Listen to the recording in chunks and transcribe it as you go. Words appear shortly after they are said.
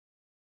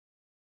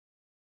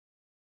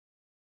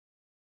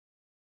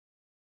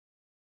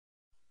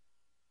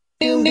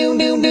I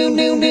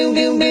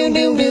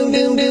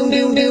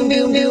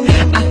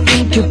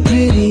think you're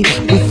pretty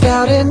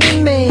without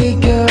any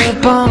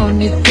makeup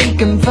on. You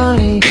think I'm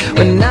funny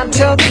when I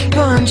tell the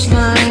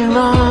punchline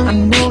wrong. I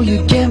know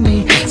you get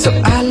me, so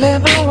I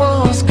let my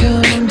walls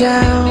come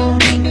down,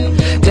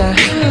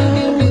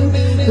 down.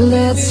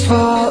 Let's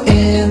fall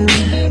in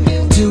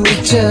to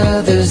each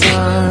other's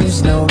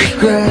arms, no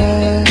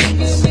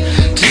regrets,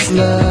 just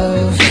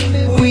love.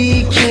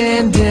 We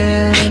can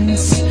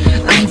dance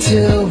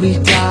until we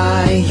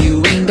die,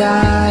 you and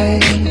I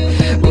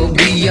will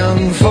be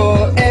young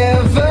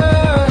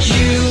forever.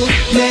 You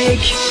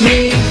make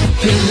me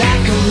feel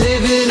like I'm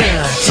living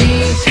a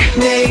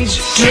teenage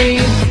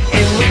dream,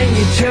 and when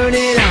you turn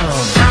it on,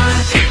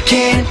 I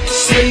can't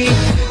sleep.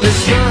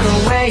 Let's run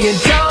away and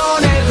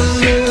don't ever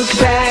look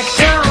back,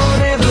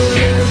 don't ever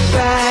look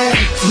back.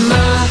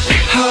 My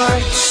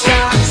heart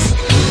stops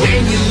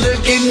when you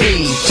look at me,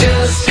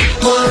 just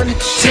one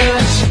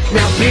touch.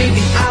 Now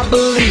baby, I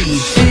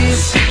believe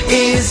this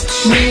is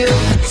real,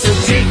 so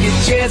take a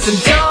chance and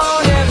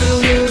don't ever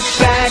look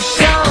back,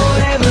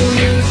 don't ever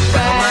look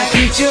back. I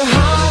keep your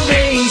heart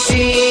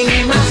racing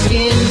in my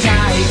skin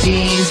tight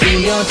jeans, be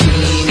your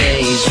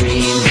teenage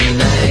dream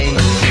tonight.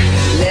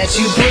 Let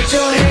you put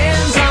your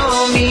hands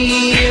on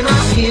me in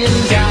my skin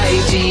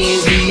tight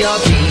jeans, be your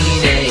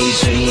teenage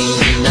dream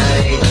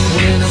tonight.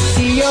 When I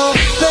see your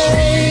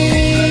face,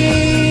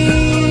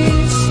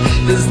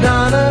 there's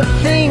not a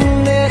thing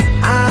that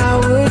I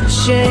would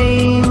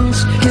change,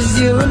 'cause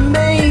you're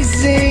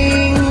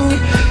amazing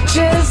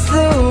just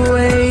the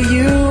way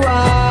you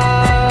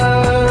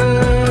are.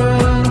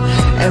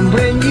 And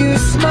when you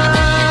smile,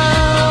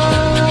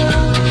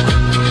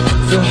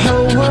 the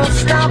whole world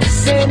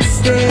stops and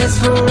stares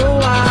for